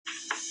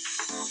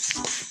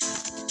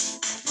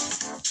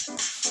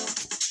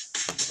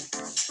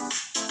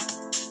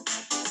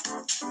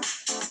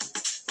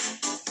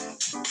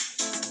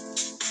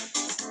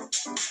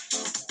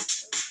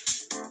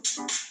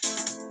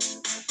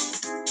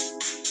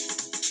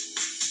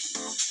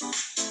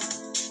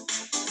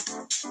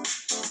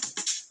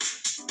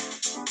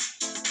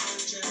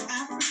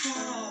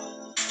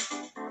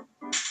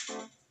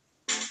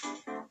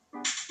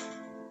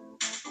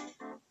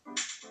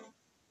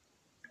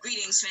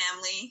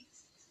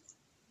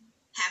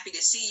happy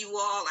to see you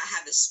all. I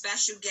have a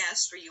special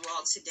guest for you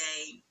all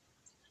today,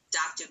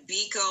 Dr.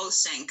 Biko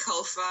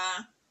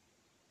Sankofa.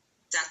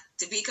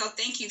 Dr. Biko,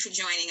 thank you for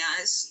joining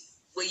us.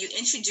 Will you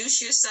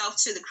introduce yourself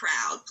to the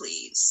crowd,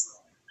 please?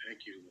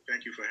 Thank you.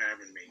 Thank you for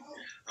having me.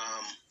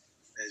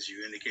 As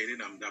you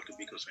indicated, I'm Dr.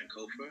 Biko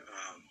Sankofa,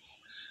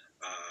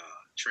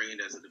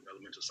 trained as a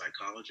developmental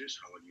psychologist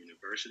at Howard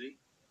University,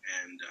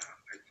 and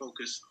I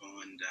focus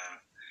on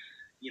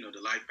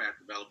the life path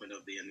development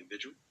of the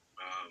individual.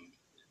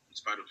 In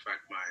spite of the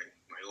fact my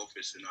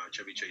office in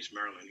Chevy Chase,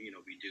 Maryland,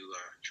 we do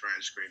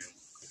transcranial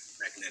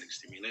magnetic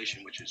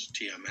stimulation, which is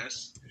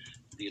TMS,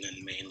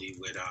 dealing mainly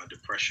with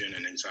depression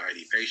and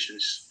anxiety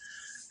patients.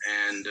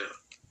 And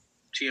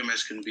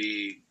TMS can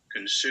be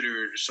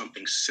considered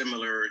something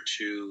similar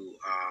to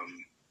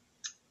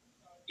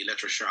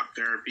electroshock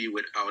therapy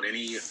without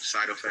any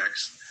side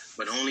effects,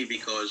 but only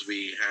because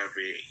we have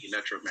a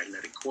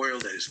electromagnetic coil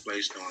that is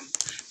placed on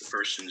the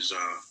person's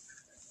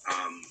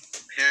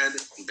head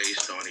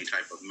based on a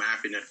type of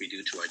mapping that we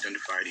do to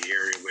identify the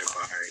area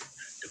whereby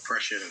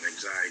depression and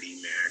anxiety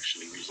may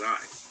actually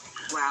reside.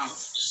 Wow.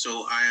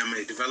 So I am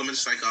a development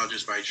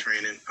psychologist by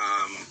training,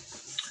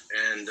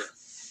 and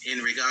in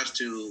regards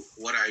to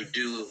what I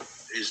do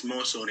is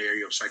more so in the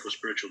area of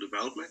psychospiritual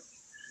development,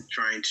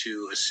 trying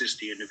to assist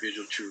the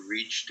individual to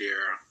reach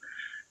their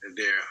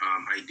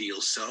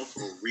ideal self,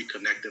 or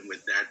reconnect them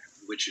with that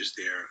which is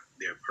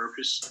their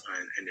purpose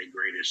and the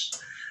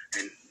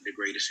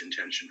greatest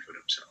intention for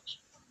themselves.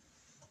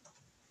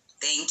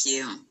 Thank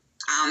you.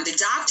 The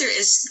doctor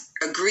is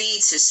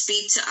agreed to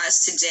speak to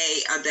us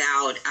today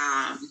about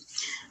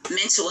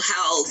mental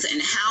health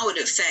and how it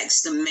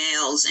affects the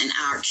males in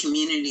our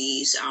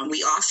communities.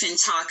 We often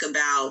talk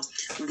about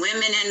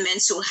women and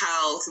mental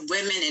health,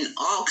 women and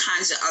all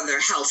kinds of other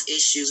health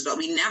issues, but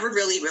we never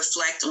really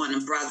reflect on the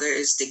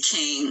brothers, the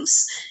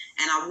kings.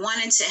 And I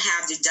wanted to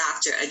have the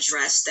doctor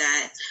address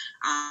that.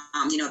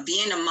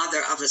 Being a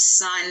mother of a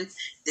son,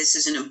 this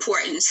is an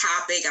important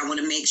topic. I want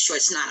to make sure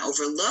it's not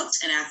overlooked.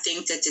 And I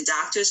think that the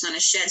doctor is going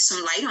to shed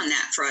some light on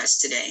that for us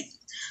today.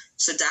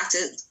 So Dr.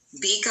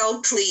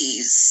 Biko,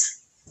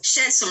 please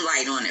shed some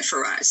light on it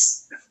for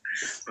us.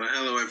 Well,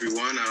 hello,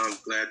 everyone. I'm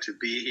glad to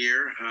be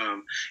here.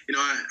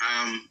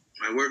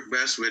 I work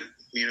best with,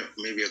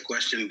 maybe a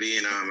question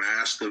being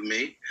asked of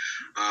me,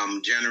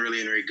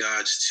 generally in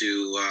regards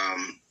to,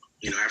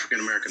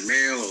 African-American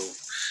male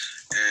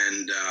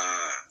and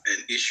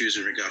issues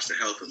in regards to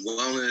health and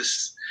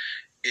wellness.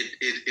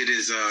 It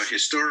is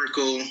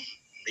historical,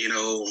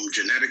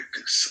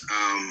 genetics,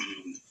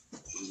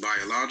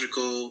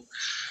 biological,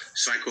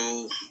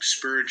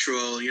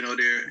 psycho-spiritual,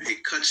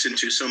 it cuts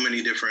into so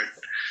many different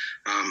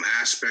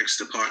aspects,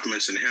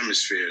 departments, and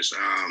hemispheres.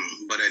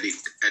 But at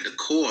the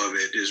core of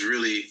it is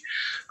really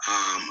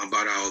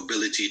about our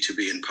ability to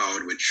be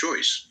empowered with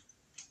choice.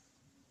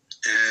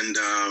 And,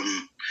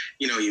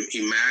 you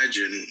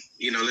imagine,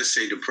 let's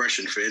say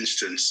depression, for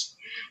instance,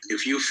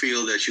 if you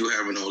feel that you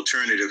have an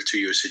alternative to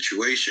your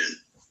situation,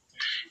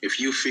 if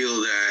you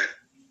feel that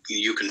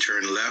you can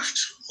turn left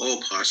or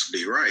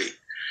possibly right,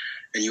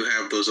 and you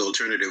have those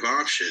alternative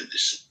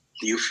options,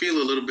 you feel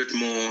a little bit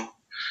more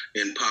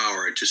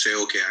empowered to say,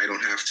 okay, I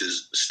don't have to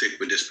stick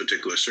with this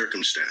particular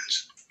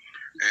circumstance.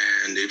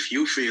 And if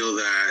you feel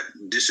that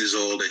this is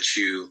all that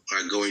you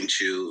are going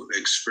to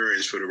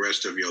experience for the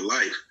rest of your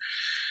life,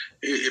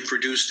 it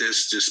produced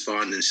this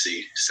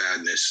despondency,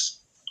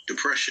 sadness,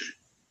 depression.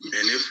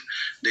 And if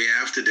day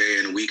after day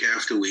and week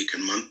after week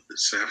and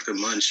months after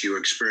months you're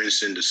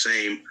experiencing the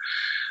same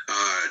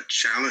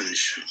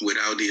challenge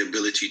without the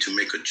ability to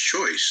make a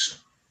choice,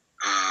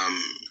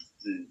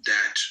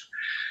 that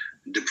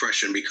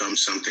depression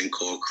becomes something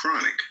called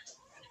chronic.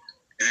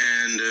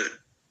 And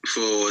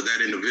for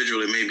that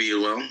individual, it may be,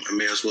 I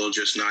may as well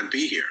just not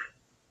be here.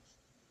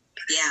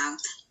 Yeah.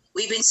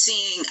 We've been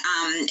seeing,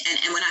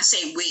 and when I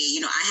say we,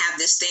 I have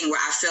this thing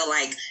where I feel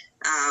like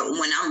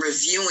when I'm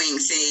reviewing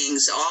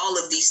things, all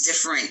of these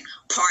different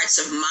parts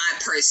of my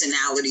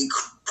personality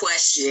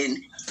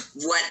question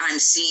what I'm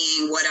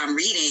seeing, what I'm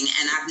reading.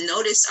 And I've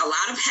noticed a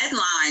lot of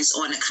headlines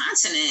on the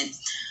continent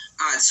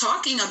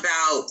talking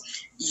about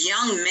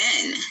young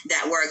men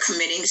that were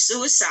committing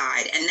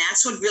suicide. And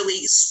that's what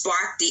really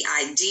sparked the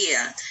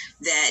idea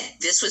that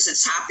this was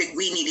a topic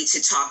we needed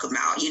to talk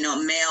about,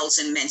 males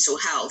and mental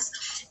health.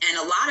 And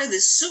a lot of the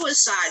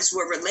suicides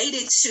were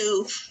related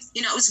to,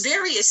 it was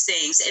various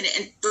things. And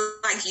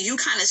like you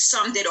kind of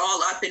summed it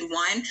all up in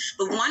one.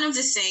 But one of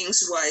the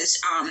things was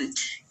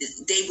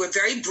they were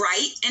very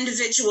bright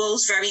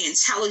individuals, very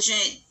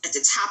intelligent, at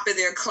the top of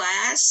their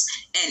class.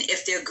 And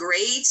if their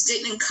grades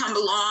didn't come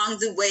along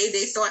the way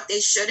they thought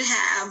they should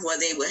have, or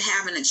they were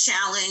having a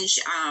challenge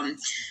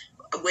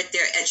with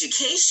their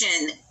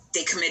education,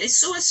 they committed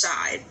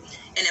suicide.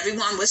 And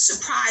everyone was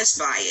surprised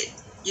by it.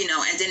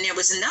 And then there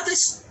was another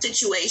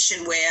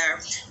situation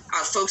where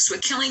folks were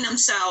killing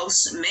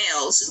themselves,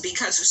 males,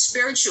 because of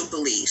spiritual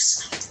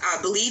beliefs,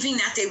 believing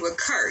that they were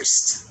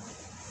cursed.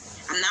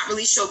 I'm not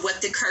really sure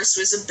what the curse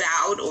was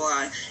about,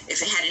 or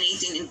if it had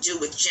anything to do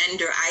with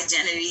gender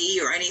identity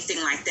or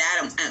anything like that.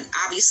 And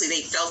obviously,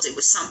 they felt it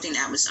was something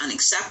that was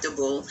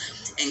unacceptable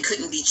and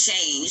couldn't be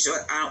changed,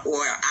 or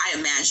I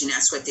imagine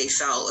that's what they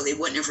felt, or they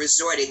wouldn't have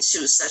resorted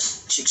to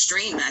such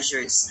extreme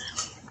measures.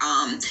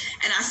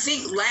 And I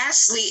think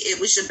lastly, it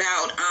was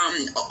about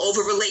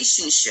over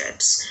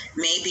relationships,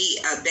 maybe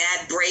a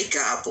bad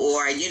breakup,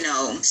 or,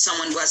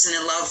 someone wasn't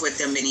in love with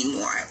them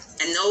anymore.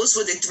 And those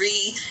were the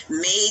three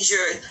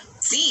major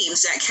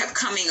themes that kept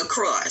coming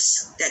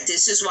across, that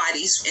this is why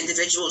these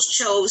individuals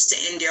chose to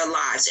end their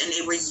lives. And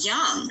they were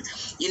young,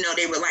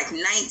 they were like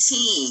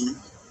 19,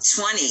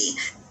 20,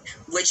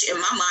 which in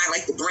my mind,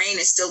 like, the brain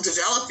is still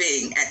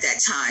developing at that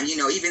time.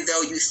 Even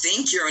though you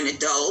think you're an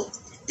adult,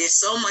 there's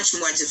so much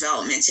more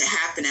development to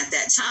happen at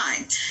that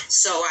time.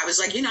 So I was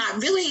like, I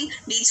really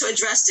need to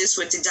address this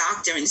with the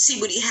doctor and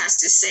see what he has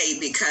to say,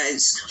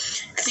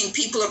 because I think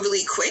people are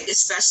really quick,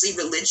 especially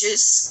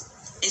religious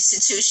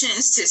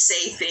institutions, to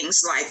say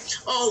things like,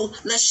 oh,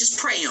 let's just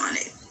pray on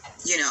it,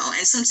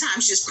 and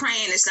sometimes just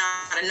praying is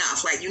not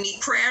enough. Like, you need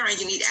prayer and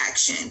you need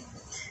action.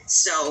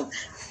 So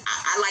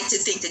I like to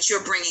think that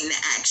you're bringing the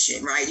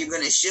action, right? You're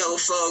going to show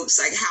folks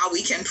like how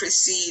we can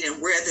proceed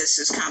and where this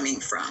is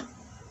coming from.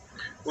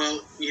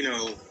 Well,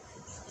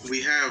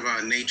 we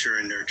have nature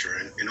and nurture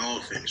in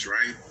all things,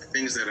 right?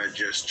 Things that are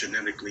just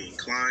genetically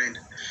inclined.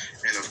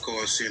 And of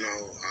course,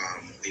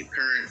 a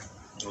parent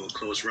or a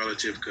close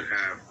relative could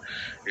have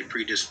a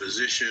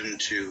predisposition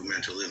to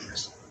mental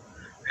illness.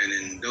 And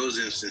in those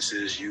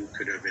instances, you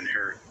could have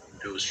inherited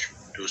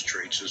those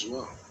traits as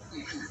well.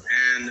 Mm-hmm.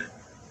 And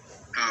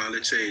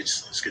let's say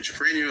it's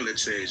schizophrenia,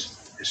 let's say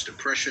it's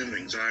depression,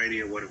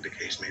 anxiety, or whatever the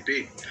case may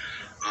be.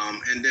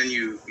 And then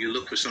you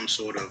look for some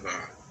sort of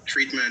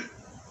treatment,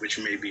 which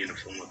may be in the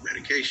form of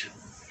medication.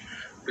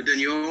 But then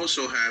you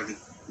also have,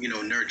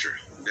 nurture.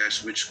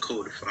 That's which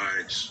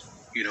codifies,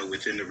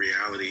 within the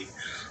reality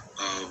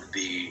of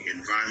the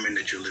environment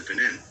that you're living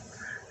in.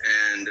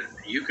 And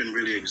you can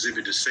really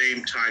exhibit the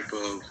same type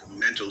of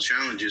mental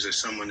challenges as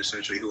someone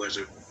essentially who has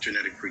a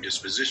genetic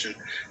predisposition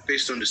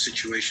based on the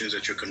situations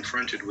that you're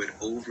confronted with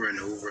over and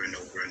over and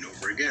over and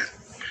over again.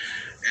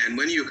 And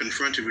when you're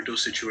confronted with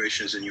those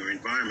situations in your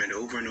environment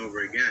over and over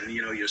again,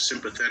 your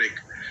sympathetic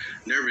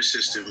nervous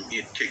system,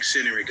 it kicks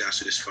in regards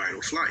to this fight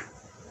or flight.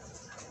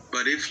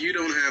 But if you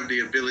don't have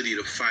the ability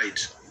to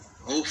fight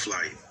or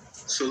flight,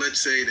 so let's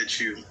say that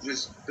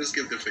let's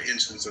give the for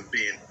instance of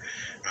being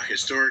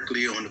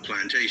historically on the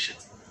plantation,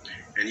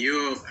 and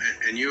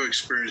you're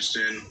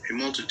experiencing a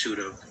multitude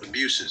of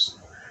abuses,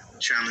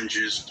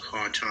 challenges,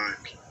 hard times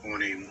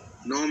on a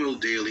normal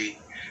daily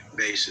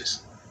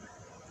basis,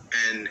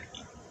 and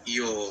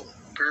your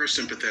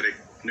parasympathetic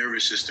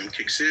nervous system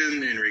kicks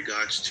in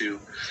regards to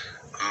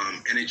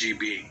energy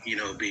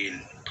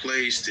being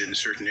placed in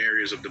certain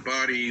areas of the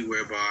body,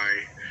 whereby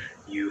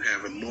you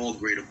have a more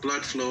greater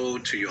blood flow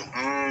to your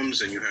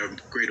arms and you have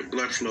greater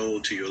blood flow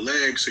to your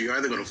legs. So you're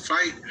either going to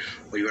fight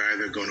or you're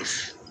either going to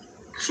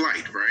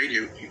flight,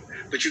 right?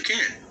 But you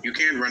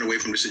can't run away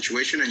from the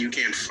situation, and you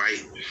can't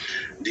fight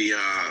the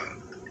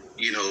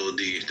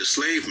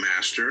slave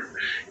master.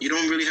 You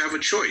don't really have a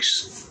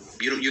choice.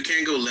 You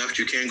can't go left,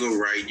 you can't go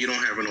right, you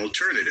don't have an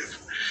alternative.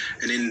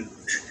 And in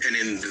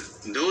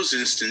those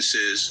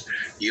instances,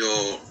 the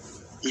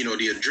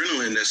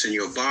adrenaline that's in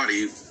your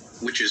body,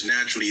 which is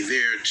naturally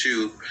there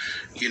to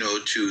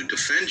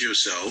defend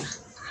yourself,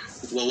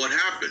 well, what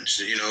happens?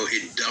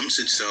 It dumps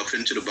itself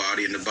into the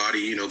body, and the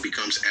body,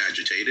 becomes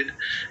agitated.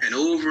 And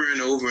over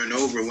and over and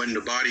over, when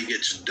the body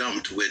gets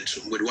dumped with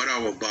what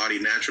our body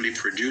naturally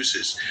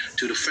produces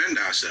to defend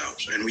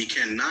ourselves, and we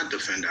cannot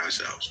defend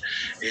ourselves,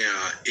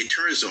 it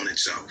turns on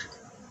itself.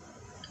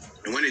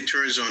 And when it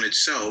turns on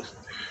itself,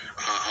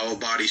 our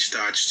body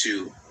starts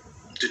to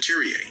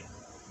deteriorate.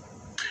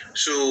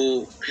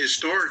 So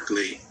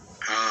historically,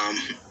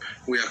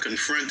 we are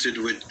confronted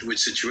with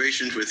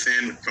situations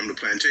from the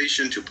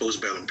plantation to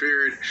postbellum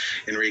period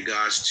in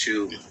regards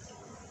to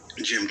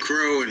Jim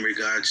Crow, in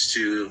regards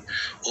to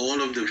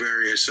all of the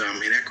various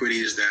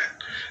inequities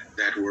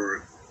that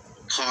were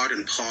part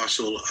and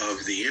parcel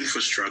of the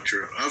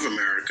infrastructure of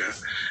America.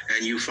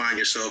 And you find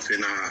yourself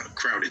in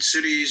crowded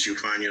cities, you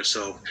find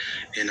yourself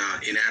in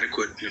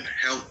inadequate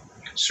health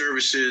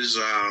services,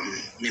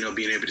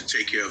 being able to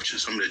take care of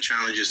some of the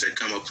challenges that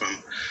come up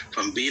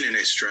from being in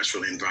a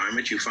stressful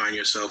environment. You find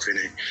yourself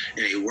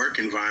in a work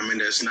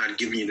environment that's not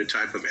giving you the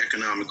type of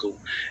economical,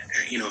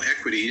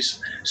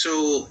 equities.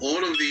 So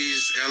all of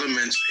these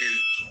elements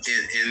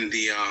in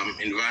the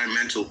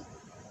environmental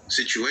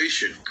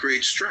situation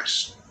create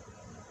stress.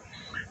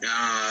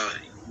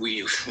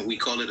 We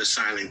call it a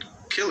silent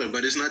killer,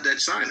 but it's not that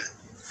silent.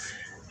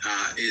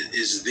 It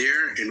is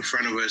there in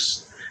front of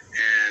us,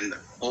 and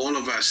all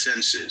of our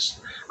senses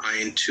are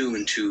in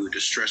tune to the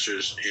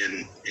stressors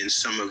in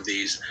some of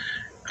these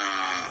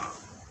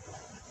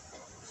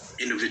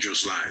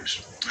individuals'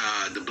 lives.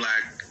 The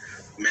black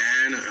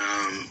man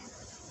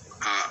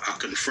are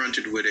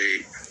confronted with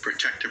a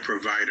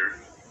protector-provider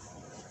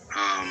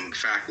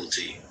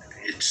faculty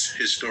it's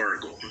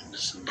historical.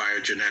 It's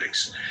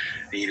biogenetics.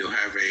 And you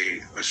have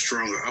a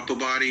stronger upper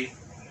body.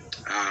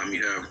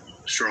 You have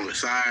stronger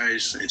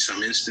thighs in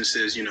some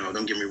instances.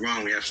 Don't get me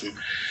wrong, we have some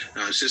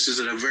sisters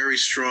that are very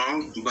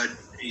strong, but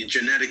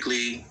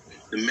genetically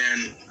the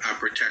men are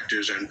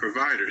protectors and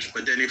providers.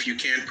 But then if you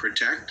can't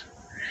protect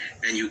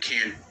and you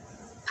can't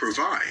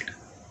provide,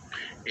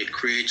 it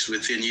creates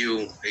within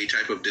you a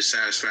type of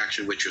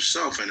dissatisfaction with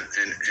yourself and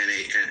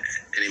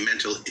a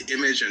mental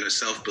image and a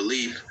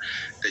self-belief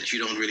that you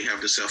don't really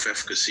have the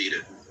self-efficacy,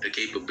 the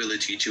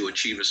capability to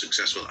achieve a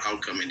successful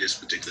outcome in this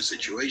particular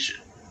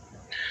situation.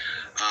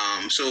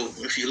 So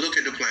if you look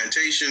at the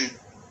plantation,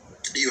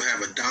 you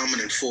have a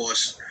dominant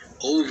force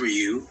over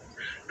you,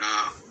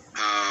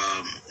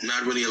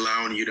 not really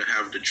allowing you to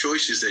have the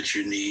choices that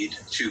you need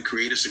to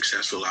create a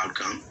successful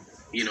outcome,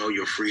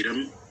 your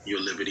freedom,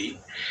 your liberty.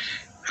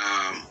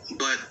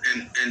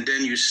 And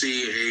then you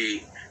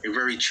see a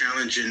very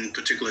challenging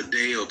particular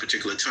day or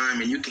particular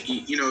time, and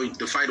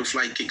the fight or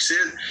flight kicks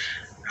in.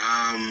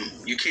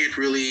 You can't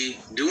really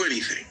do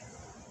anything.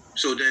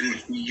 So then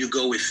you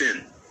go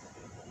within.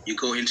 You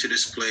go into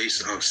this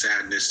place of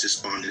sadness,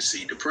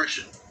 despondency,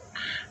 depression.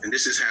 And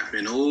this is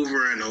happening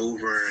over and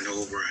over and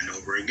over and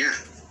over again.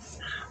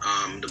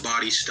 The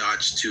body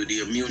starts to, the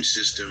immune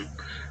system,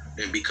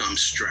 and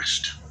becomes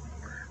stressed.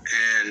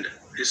 And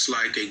it's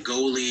like a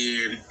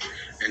goalie,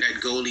 and that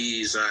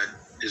goalie is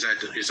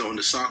on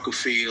the soccer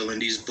field,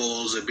 and these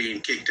balls are being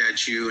kicked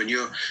at you, and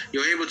you're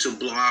able to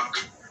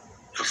block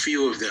a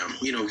few of them,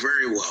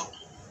 very well.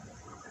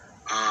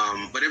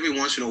 But every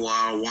once in a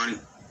while, one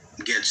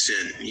gets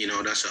in.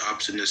 That's an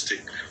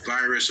opportunistic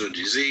virus or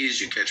disease.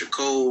 You catch a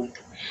cold,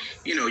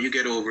 you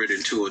get over it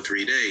in 2 or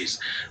 3 days.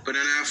 But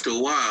then after a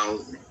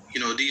while,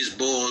 these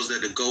balls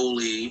that the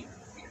goalie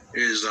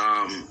is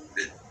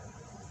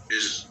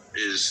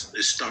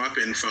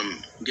stopping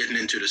from getting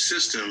into the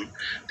system,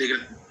 they're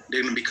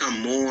going to become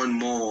more and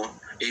more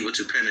able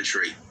to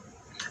penetrate.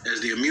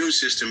 As the immune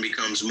system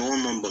becomes more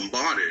and more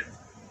bombarded,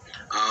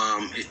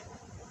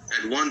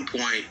 at one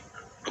point,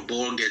 a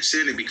ball gets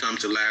in, it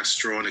becomes the last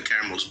straw on the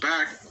camel's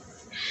back,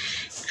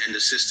 and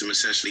the system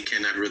essentially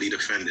cannot really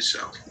defend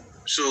itself.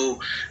 So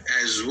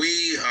as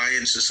we are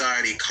in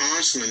society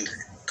constantly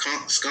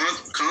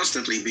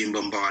being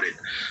bombarded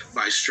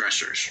by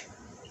stressors,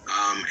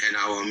 and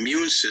our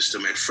immune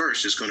system at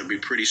first is going to be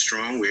pretty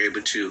strong. We're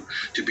able to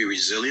be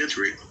resilient.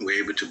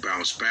 We're able to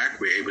bounce back.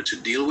 We're able to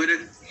deal with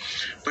it.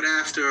 But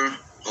after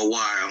a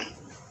while,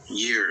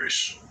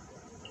 years,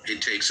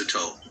 it takes a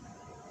toll.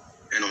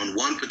 And on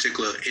one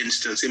particular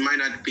instance, it might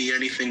not be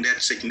anything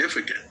that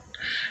significant.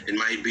 It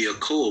might be a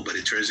cold, but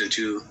it turns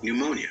into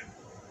pneumonia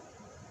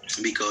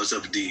because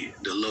of the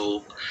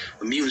low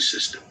immune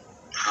system.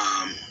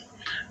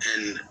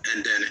 And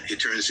then it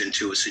turns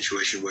into a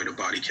situation where the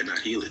body cannot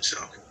heal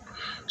itself.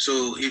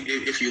 So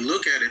if you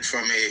look at it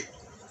from a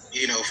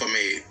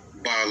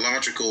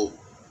biological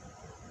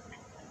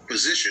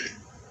position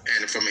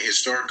and from a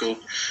historical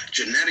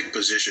genetic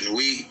position,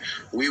 we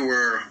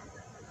were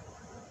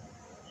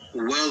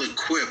well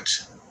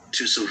equipped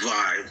to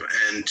survive,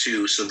 and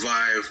to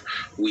survive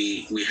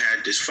we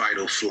had this fight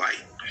or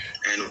flight.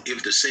 And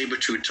if the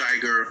saber-tooth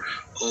tiger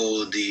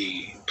or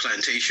the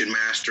plantation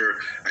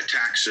master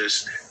attacks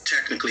us,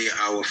 technically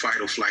our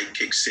fight or flight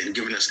kicks in,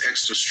 giving us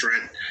extra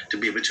strength to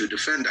be able to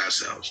defend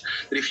ourselves.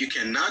 But if you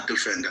cannot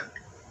defend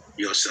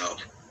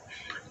yourself,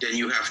 then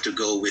you have to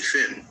go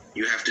within.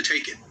 You have to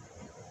take it.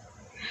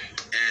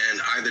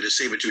 And either the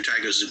saber-tooth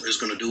tiger is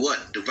going to do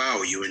what?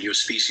 Devour you, and your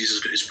species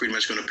is pretty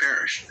much going to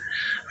perish.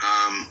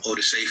 Or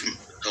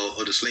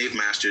the slave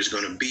master is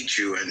going to beat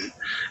you and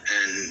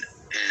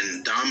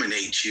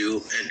dominate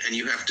you, and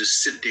you have to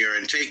sit there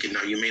and take it.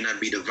 Now, you may not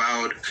be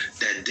devoured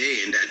that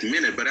day and that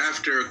minute, but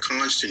after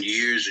constant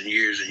years and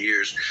years and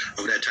years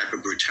of that type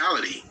of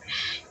brutality,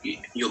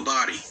 your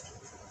body,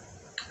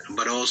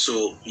 but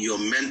also your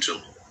mental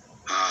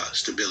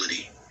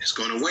stability is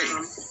going to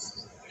wane.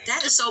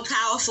 That is so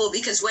powerful,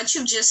 because what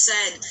you just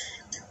said,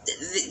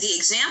 the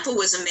example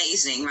was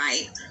amazing,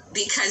 right?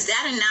 Because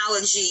that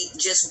analogy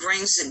just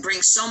brings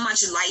so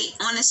much light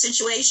on a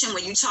situation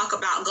when you talk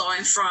about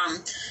going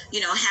from,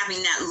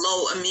 having that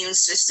low immune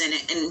system,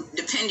 and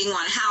depending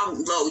on how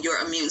low your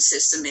immune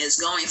system is,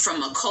 going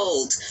from a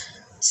cold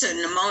to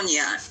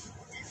pneumonia.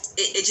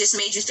 It just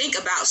made you think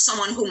about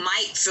someone who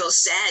might feel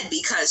sad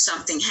because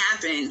something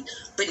happened,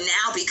 but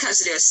now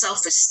because of their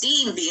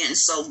self-esteem being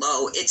so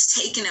low, it's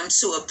taken them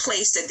to a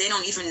place that they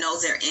don't even know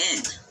they're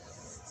in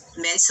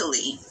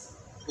mentally.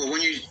 Well,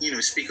 when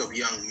you speak of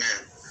young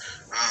men,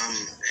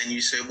 and you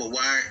say, well,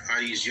 why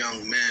are these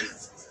young men,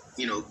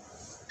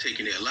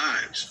 taking their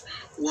lives?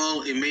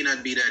 Well, it may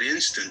not be that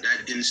instant.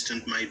 That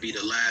instant might be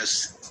the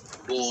last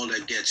ball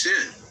that gets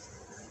in,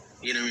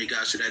 in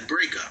regards to that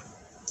breakup.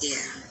 Yeah.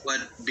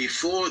 But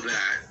before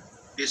that,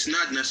 it's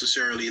not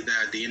necessarily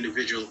that the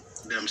individual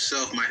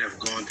themselves might have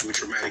gone through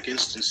traumatic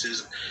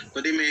instances,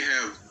 but they may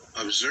have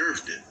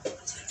observed it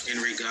in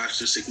regards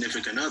to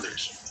significant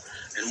others.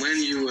 And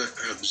when you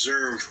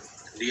observe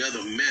the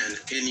other men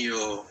in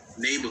your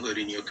neighborhood,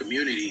 in your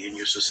community, in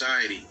your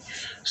society,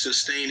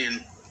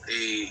 sustaining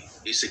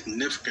a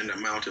significant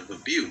amount of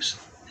abuse,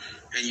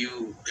 and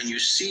you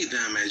see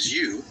them as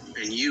you,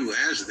 and you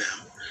as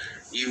them,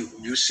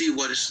 you see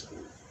what's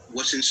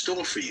in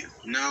store for you.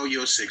 Now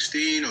you're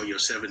 16 or you're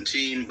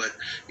 17, but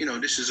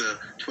this is a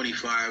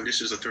 25,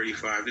 this is a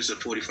 35, this is a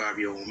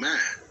 45-year-old man,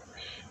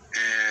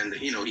 and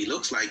he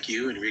looks like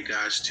you in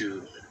regards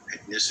to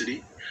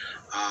ethnicity,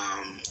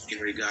 in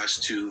regards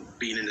to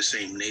being in the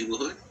same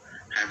neighborhood,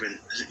 having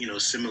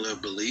similar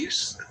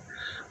beliefs.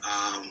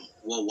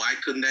 Well, why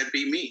couldn't that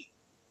be me?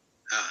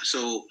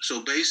 So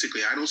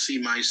basically, I don't see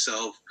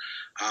myself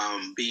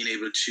being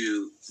able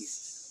to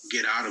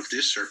get out of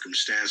this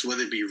circumstance,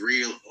 whether it be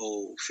real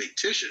or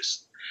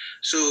fictitious.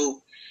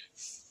 So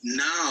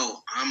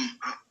now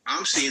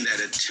I'm seeing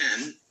that at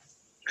 10,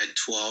 at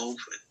 12,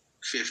 at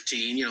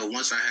 15.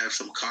 Once I have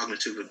some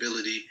cognitive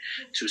ability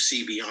to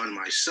see beyond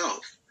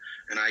myself,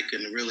 and I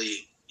can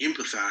really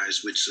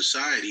empathize with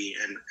society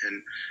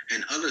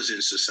and others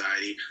in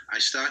society, I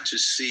start to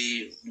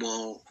see,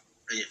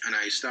 and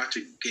I start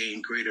to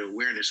gain greater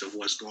awareness of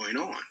what's going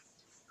on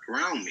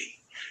around me.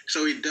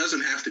 So it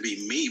doesn't have to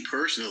be me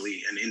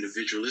personally and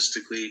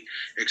individualistically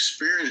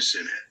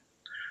experiencing it,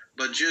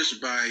 but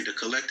just by the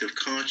collective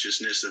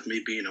consciousness of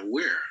me being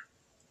aware,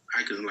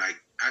 I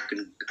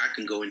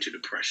can go into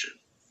depression.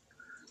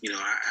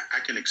 I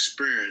can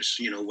experience,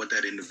 what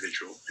that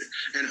individual,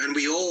 and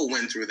we all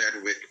went through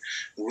that with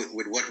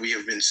what we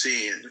have been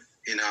seeing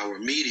in our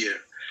media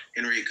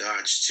in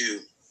regards to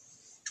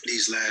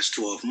these last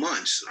 12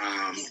 months,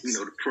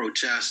 the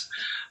protests,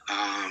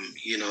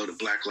 the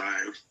Black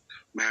Lives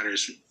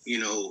Matters,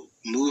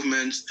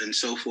 movements and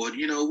so forth.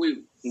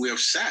 We have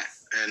sat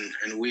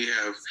and we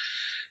have,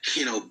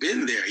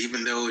 been there,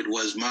 even though it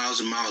was miles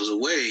and miles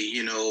away.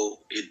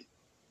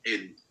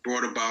 It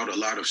brought about a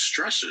lot of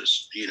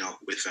stresses,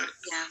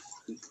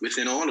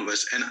 within all of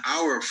us, and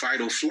our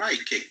fight or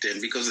flight kicked in,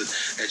 because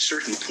at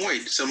certain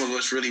point, some of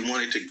us really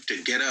wanted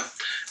to get up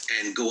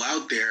and go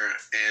out there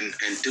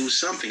and do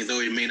something,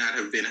 though it may not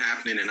have been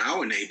happening in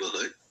our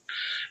neighborhood,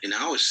 in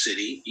our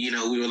city.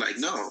 We were like,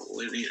 no,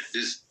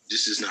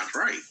 this is not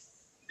right.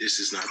 This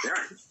is not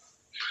right.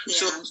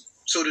 Yeah.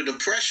 So the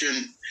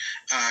depression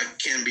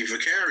can be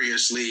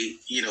vicariously,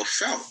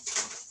 felt.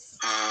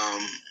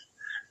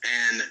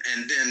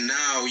 And then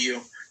now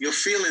you're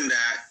feeling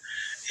that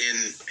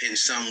in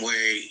some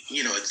way,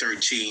 at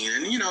 13,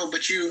 and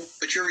but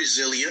you're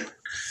resilient,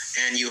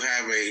 and you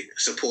have a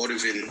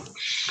supportive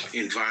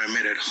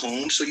environment at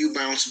home, so you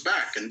bounce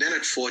back. And then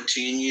at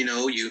 14,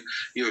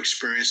 you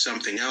experience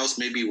something else.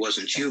 Maybe it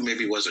wasn't you,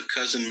 maybe it was a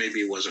cousin, maybe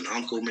it was an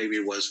uncle, maybe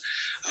it was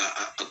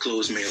a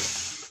close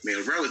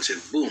male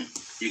relative. Boom,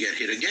 you get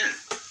hit again.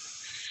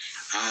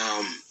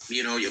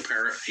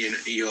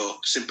 Your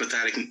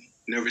sympathetic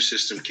nervous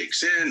system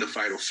kicks in, the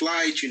fight or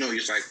flight. You're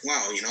like,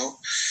 wow,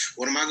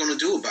 what am I going to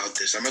do about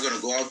this? Am I going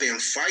to go out there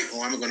and fight,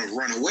 or am I going to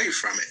run away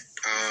from it?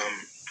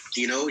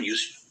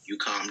 You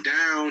calm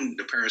down,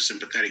 the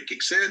parasympathetic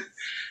kicks in,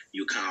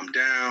 you calm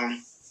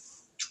down,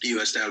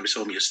 you establish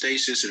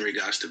homeostasis in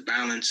regards to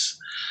balance,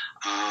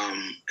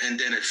 and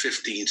then at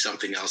 15,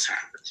 something else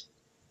happens.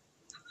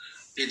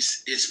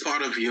 It's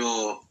part of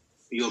your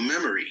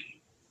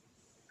memory,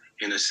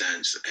 in a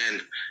sense,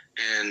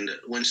 and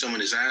when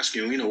someone is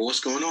asking, what's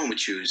going on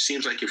with you, it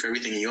seems like if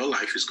everything in your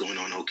life is going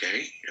on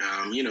okay,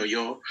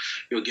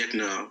 you're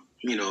getting a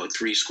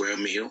 3 square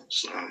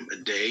meals a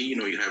day,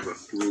 you have a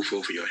roof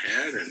over your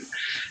head,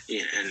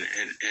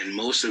 and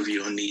most of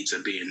your needs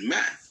are being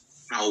met.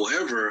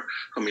 However,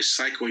 from a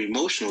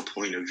psycho-emotional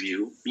point of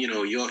view,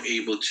 you're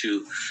able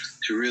to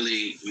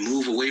really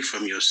move away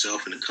from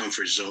yourself in the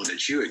comfort zone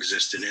that you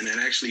existed in, and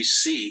actually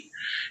see,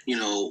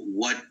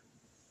 what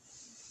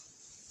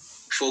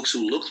folks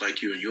who look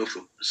like you in your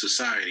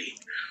society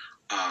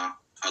are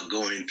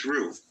going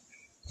through,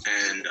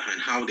 and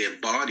how their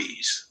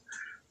bodies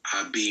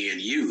are being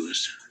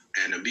used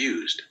and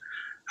abused,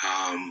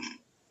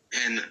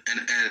 and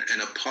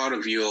a part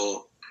of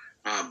your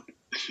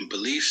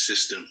belief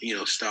system,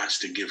 starts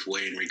to give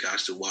way in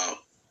regards to, wow,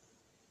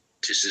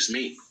 this is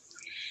me.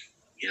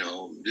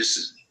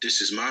 This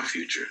is my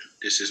future.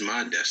 This is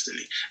my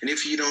destiny. And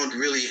if you don't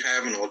really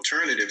have an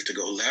alternative to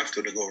go left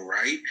or to go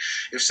right,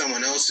 if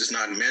someone else is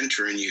not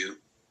mentoring you,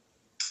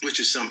 which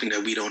is something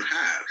that we don't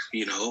have,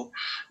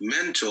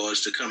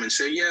 mentors to come and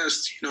say,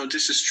 yes,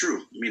 this is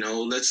true.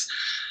 Let's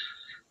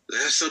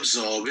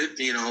absorb it.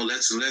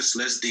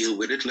 Let's deal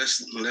with it.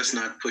 Let's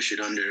not push it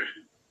under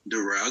the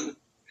rug.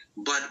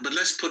 But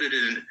let's put it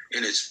in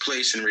its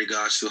place in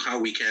regards to how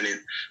we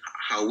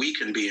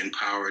can be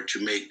empowered to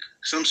make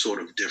some sort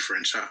of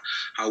difference.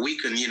 How we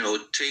can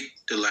take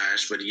the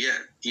lash, but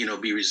yet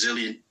be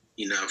resilient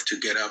enough to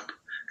get up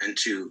and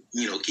to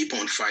keep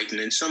on fighting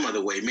in some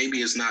other way.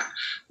 Maybe it's not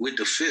with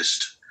the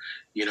fist,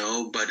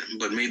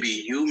 but maybe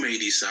you may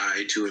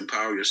decide to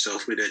empower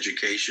yourself with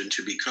education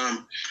to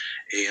become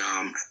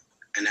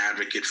an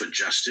advocate for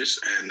justice,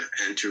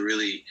 and to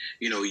really,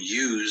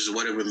 use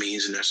whatever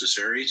means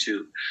necessary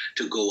to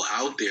go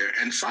out there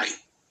and fight.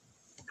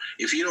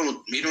 if you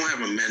don't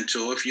have a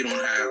mentor, if you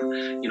don't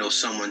have,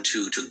 someone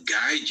to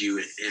guide you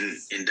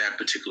in that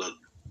particular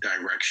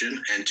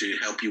direction and to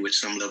help you with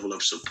some level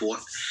of support,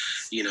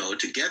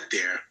 to get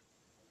there,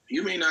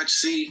 you may not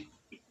see,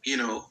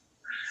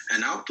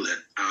 an outlet,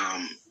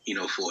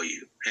 for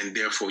you, and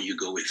therefore you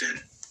go within.